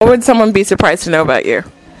would someone be surprised to know about you?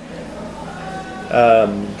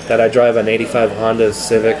 That I drive an 85 Honda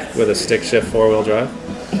Civic with a stick shift 4-wheel drive.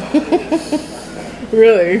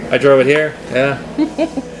 Really? I drove it here, yeah.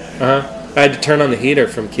 I had to turn on the heater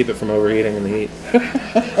keep it from overheating in the heat.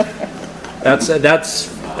 That's.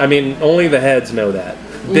 I mean, only the heads know that.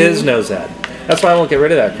 Biz knows that. That's why I won't get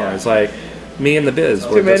rid of that car. It's like me and the Biz.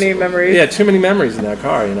 Too many memories. Yeah, too many memories in that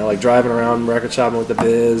car. You know, like driving around record shopping with the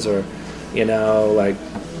Biz, or you know, like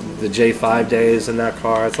the J5 days in that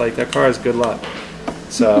car. It's like that car is good luck.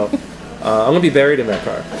 So I'm gonna be buried in that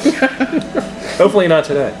car. Hopefully not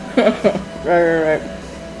today. Right.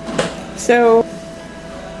 So,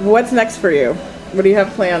 what's next for you? What do you have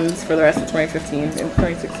plans for the rest of 2015 and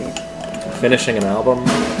 2016? Finishing an album.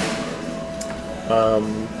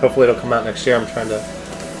 Hopefully it'll come out next year. I'm trying to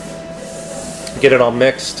get it all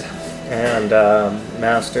mixed and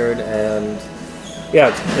mastered, and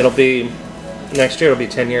yeah, it'll be next year. It'll be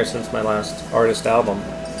 10 years since my last artist album,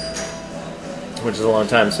 which is a long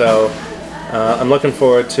time. So I'm looking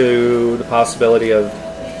forward to the possibility of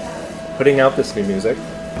putting out this new music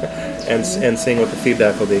and seeing what the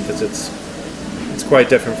feedback will be, because it's quite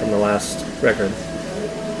different from the last record.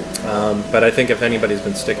 But I think if anybody's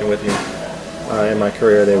been sticking with me in my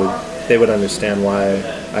career, they would understand why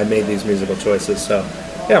I made these musical choices. So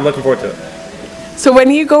yeah, I'm looking forward to it. So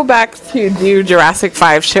when you go back to do Jurassic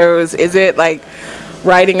 5 shows, is it like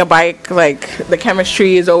riding a bike, like the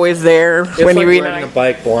chemistry is always there? It's when like you riding a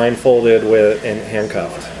bike blindfolded and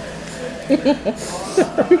handcuffed.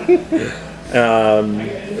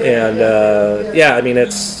 Yeah, I mean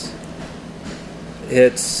it's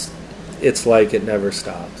like it never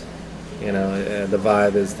stopped. You know, the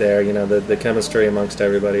vibe is there. You know, the chemistry amongst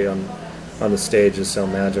everybody on the stage is so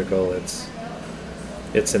magical.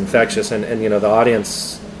 It's infectious, and you know, the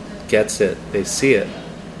audience gets it. They see it.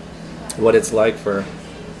 What it's like for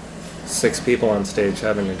 6 people on stage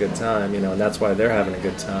having a good time, you know, and that's why they're having a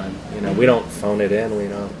good time. You know, we don't phone it in. We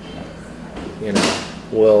don't, you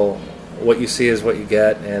know, what you see is what you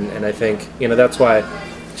get, and I think, you know, that's why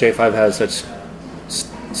J5 has such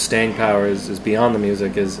staying power is beyond the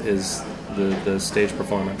music, is the stage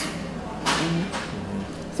performance.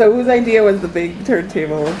 Mm-hmm. So whose idea was the big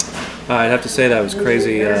turntable? I'd have to say that was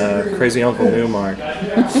crazy Uncle Newmark.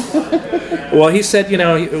 Well, he said, you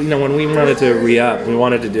know, when we wanted to re-up, we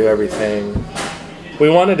wanted to do everything. We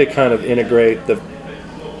wanted to kind of integrate the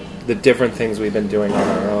different things we've been doing on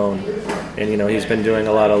our own. And, you know, he's been doing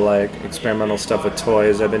a lot of, like, experimental stuff with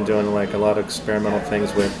toys. I've been doing, like, a lot of experimental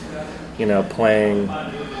things with, you know, playing,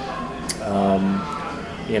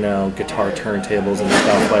 you know, guitar turntables and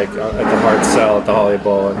stuff, like at the Hard Cell at the Holly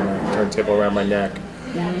Bowl, and a turntable around my neck.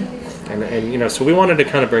 Mm-hmm. And you know, so we wanted to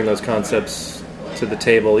kind of bring those concepts to the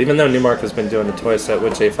table, even though Newmark has been doing the toy set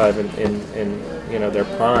with J5 in you know, their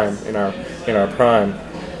prime, in our prime.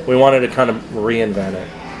 We wanted to kind of reinvent it.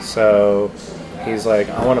 So he's like,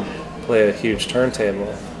 I want to play a huge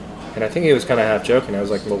turntable, and I think he was kind of half joking. I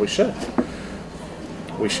was like, well, we should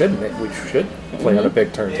play on a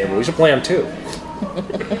big turntable. We should play on 2.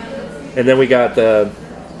 And then we got the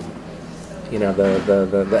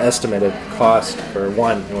estimated cost for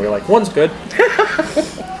 1, and we were like, 1's good.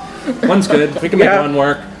 1's good. We can make 1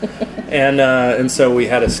 work. And so we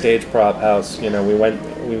had a stage prop house. You know, we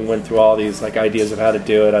went through all these, like, ideas of how to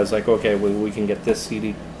do it. I was like, okay, well, we can get this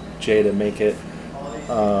CDJ to make it.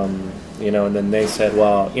 You know, and then they said,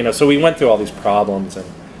 well, you know, so we went through all these problems,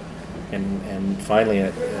 and finally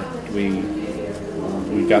we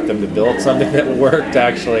got them to build something that worked,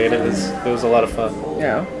 actually, and it was a lot of fun.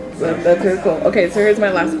 Yeah, that's really cool. Okay, so here's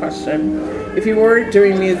my last question. If you weren't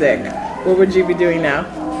doing music, what would you be doing now?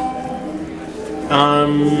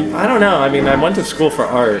 I don't know. I mean, I went to school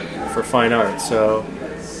for fine art, so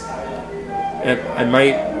I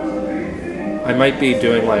might be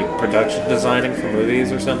doing, like, production designing for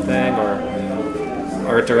movies or something, or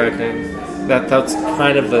art directing. That's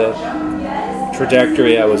kind of the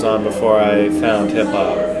trajectory I was on before I found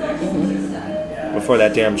hip-hop. Mm-hmm. Before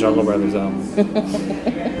that damn Jungle Brothers album.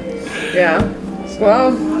 Yeah.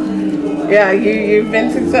 Well, yeah, you've been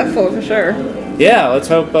successful for sure. Yeah, let's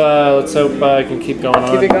hope I can keep going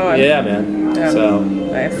on. Keep it going. Yeah, man. Yeah. So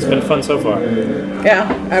nice. It's been fun so far. Yeah,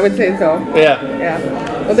 I would say so. Yeah. Yeah.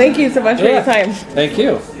 Well, thank you so much for your time. Thank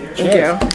you. Thank you.